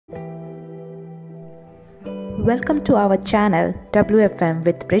Welcome to our channel WFM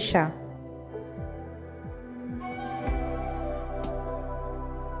with Prisha.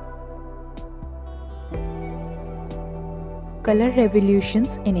 Color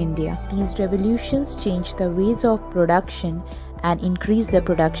revolutions in India. These revolutions changed the ways of production and increased the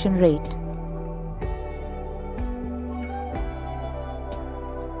production rate.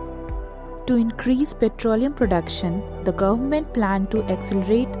 To increase petroleum production, the government planned to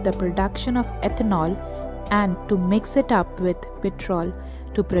accelerate the production of ethanol and to mix it up with petrol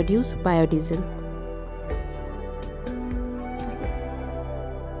to produce biodiesel.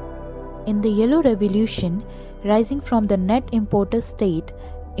 In the Yellow Revolution, rising from the net importer state,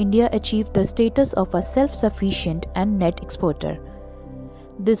 India achieved the status of a self-sufficient and net exporter.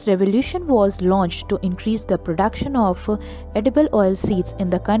 This revolution was launched to increase the production of edible oil seeds in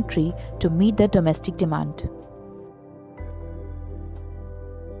the country to meet the domestic demand.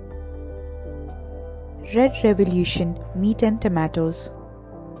 Red Revolution, meat and tomatoes.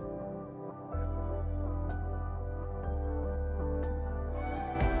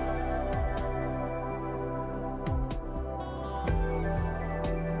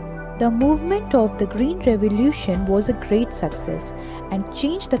 The movement of the Green Revolution was a great success and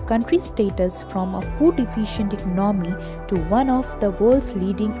changed the country's status from a food-efficient economy to one of the world's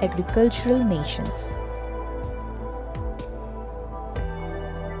leading agricultural nations.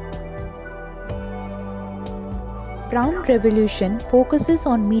 Brown Revolution focuses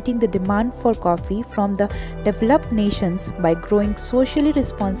on meeting the demand for coffee from the developed nations by growing socially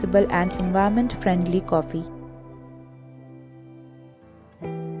responsible and environment-friendly coffee.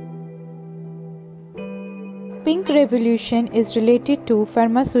 Pink Revolution is related to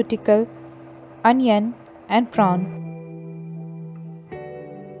pharmaceutical, onion, and prawn.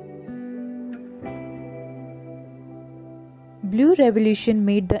 Blue Revolution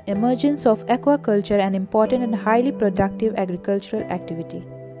made the emergence of aquaculture an important and highly productive agricultural activity.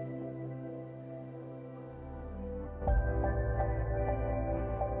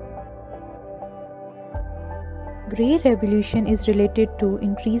 Grey Revolution is related to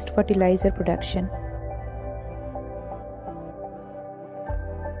increased fertilizer production.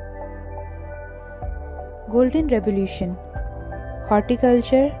 Golden Revolution,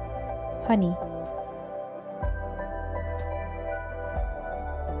 horticulture, honey.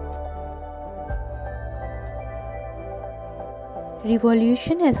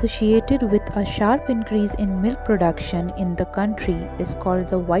 Revolution associated with a sharp increase in milk production in the country is called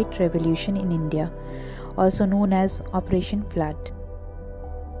the White Revolution in India, also known as Operation Flood.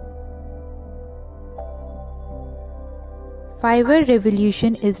 Fiber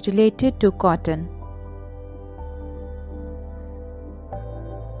Revolution is related to cotton.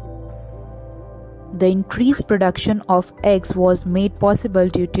 The increased production of eggs was made possible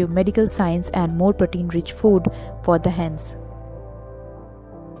due to medical science and more protein-rich food for the hens.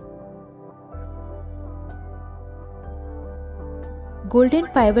 Golden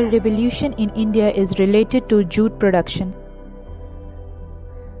Fiber Revolution in India is related to jute production.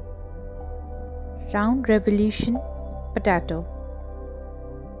 Round Revolution, potato.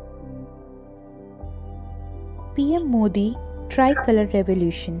 PM Modi Tricolor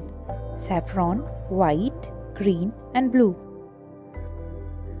Revolution, saffron, white, green and blue.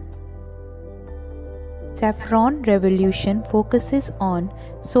 Saffron Revolution focuses on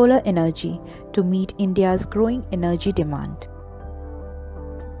solar energy to meet India's growing energy demand.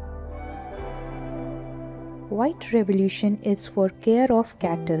 White Revolution is for care of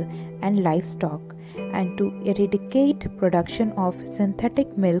cattle and livestock and to eradicate production of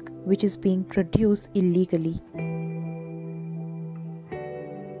synthetic milk which is being produced illegally.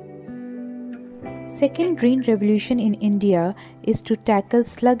 Second Green Revolution in India is to tackle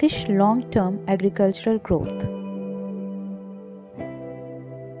sluggish long-term agricultural growth.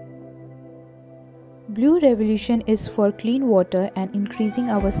 Blue Revolution is for clean water and increasing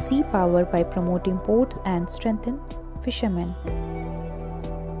our sea power by promoting ports and strengthening fishermen.